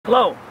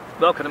Hello,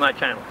 welcome to my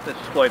channel. This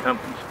is Floyd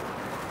Humpkins,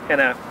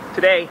 and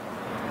today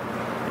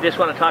I just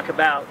want to talk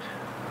about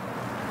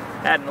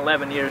adding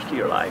 11 years to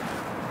your life,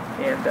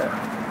 and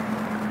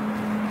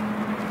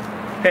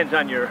depends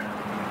on your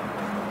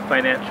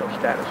financial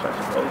status,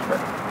 I suppose.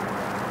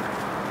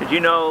 But did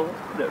you know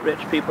that rich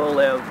people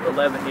live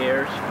 11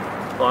 years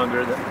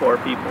longer than poor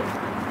people?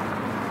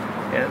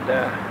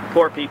 And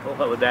poor people,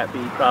 what would that be?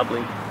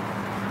 Probably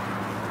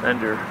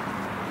under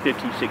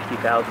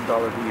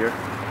 $50,000–$60,000 a year.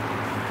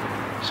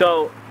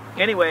 So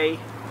anyway,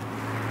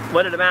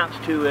 what it amounts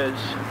to is,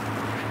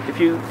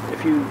 if you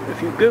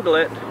Google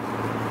it,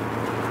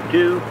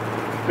 do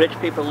rich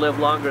people live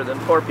longer than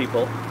poor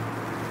people,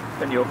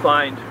 then you'll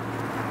find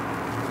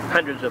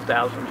hundreds of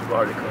thousands of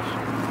articles.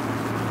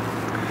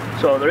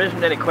 So there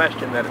isn't any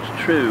question that it's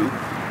true,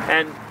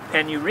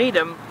 and you read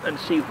them and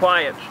see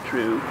why it's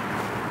true.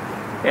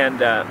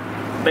 And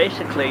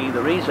basically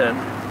the reason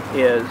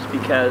is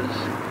because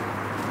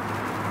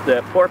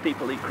the poor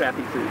people eat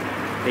crappy food.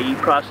 They eat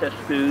processed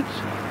foods,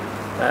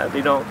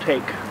 they don't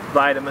take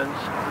vitamins,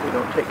 they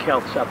don't take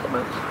health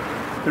supplements.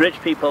 The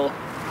rich people,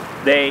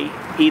 they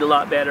eat a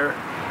lot better,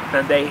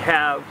 and they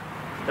have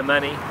the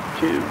money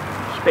to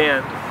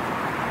spend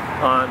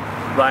on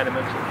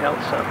vitamins and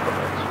health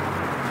supplements.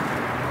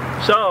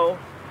 So,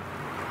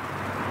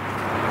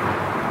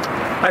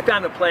 I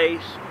found a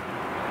place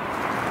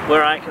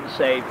where I can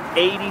save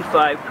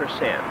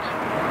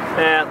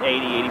 85%,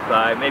 80,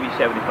 85, maybe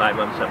 75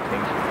 on some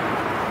things,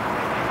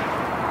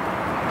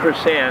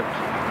 percent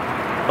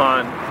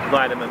on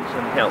vitamins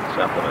and health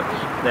supplements.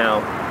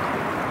 Now,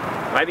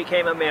 I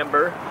became a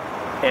member,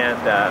 and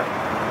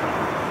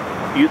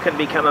you can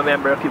become a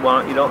member if you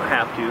want. You don't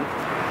have to.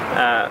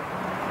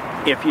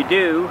 If you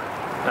do,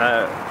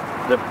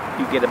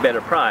 you get a better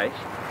price.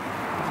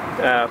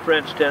 For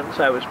instance,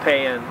 I was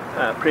paying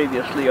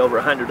previously over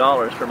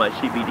 $100 for my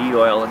CBD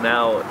oil, and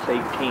now it's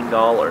 $18.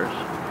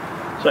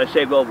 So I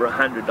saved over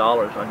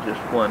 $100 on just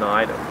one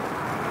item.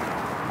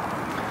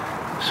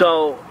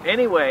 So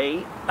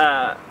anyway,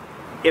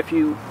 if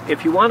you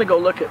want to go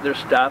look at their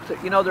stuff,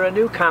 you know, they're a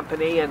new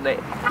company, and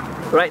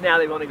right now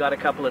they've only got a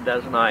couple of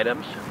dozen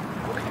items.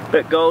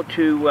 But go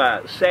to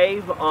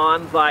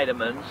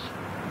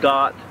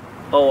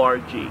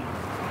saveonvitamins.org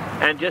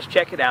and just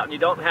check it out. And you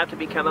don't have to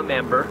become a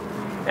member,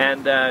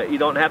 and you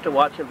don't have to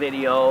watch a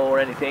video or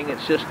anything.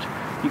 It's just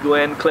you go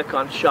in, click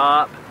on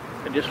shop,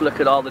 and just look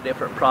at all the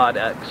different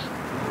products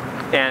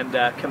and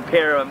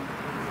compare them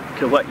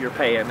to what you're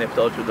paying, if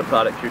those are the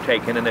products you're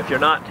taking. And if you're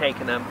not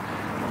taking them,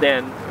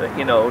 then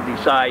you know,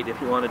 decide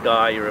if you want to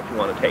die or if you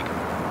want to take them.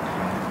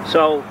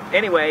 So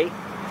anyway,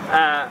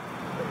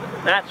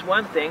 that's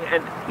one thing.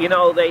 And you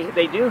know,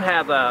 they do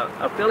have a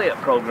affiliate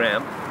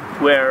program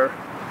where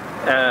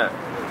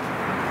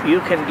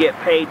you can get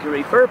paid to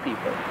refer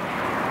people,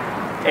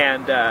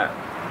 and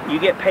you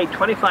get paid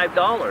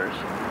 $25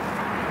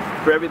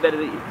 for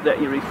everybody that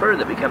you refer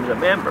that becomes a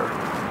member.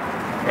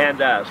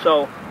 And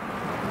so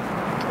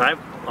I've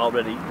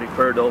already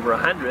referred over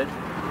 100,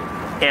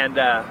 and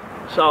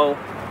so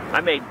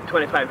I made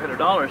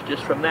 $2,500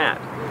 just from that.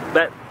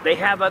 But they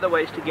have other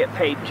ways to get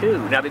paid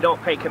too. Now, they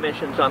don't pay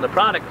commissions on the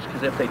products,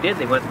 because if they did,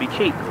 they wouldn't be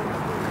cheap.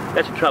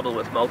 That's the trouble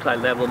with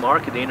multi-level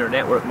marketing or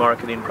network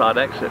marketing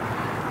products that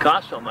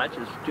cost so much,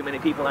 is too many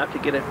people have to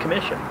get a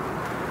commission.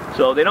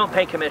 So they don't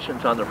pay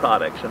commissions on their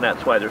products, and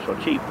that's why they're so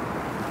cheap.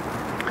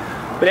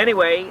 But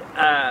anyway,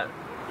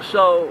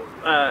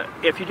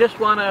 if you just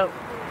want to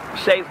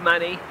save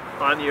money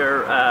on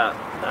your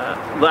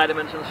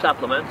vitamins and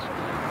supplements,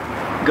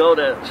 go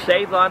to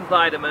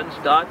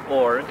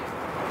saveonvitamins.org,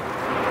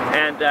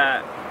 and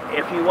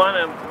if you want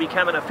to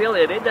become an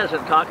affiliate, it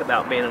doesn't talk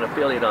about being an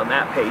affiliate on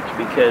that page,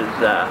 because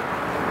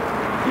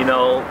you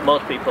know,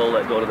 most people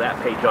that go to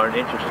that page aren't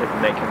interested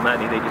in making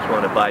money. They just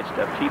want to buy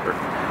stuff cheaper.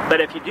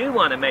 But if you do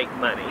want to make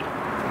money,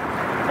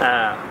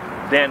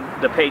 then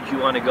the page you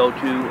want to go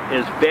to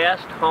is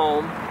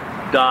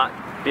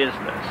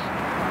besthome.business.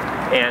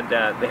 And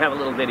they have a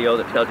little video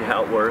that tells you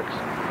how it works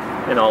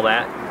and all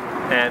that.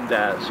 And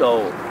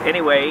so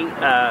anyway,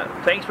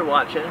 thanks for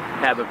watching.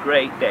 Have a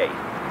great day.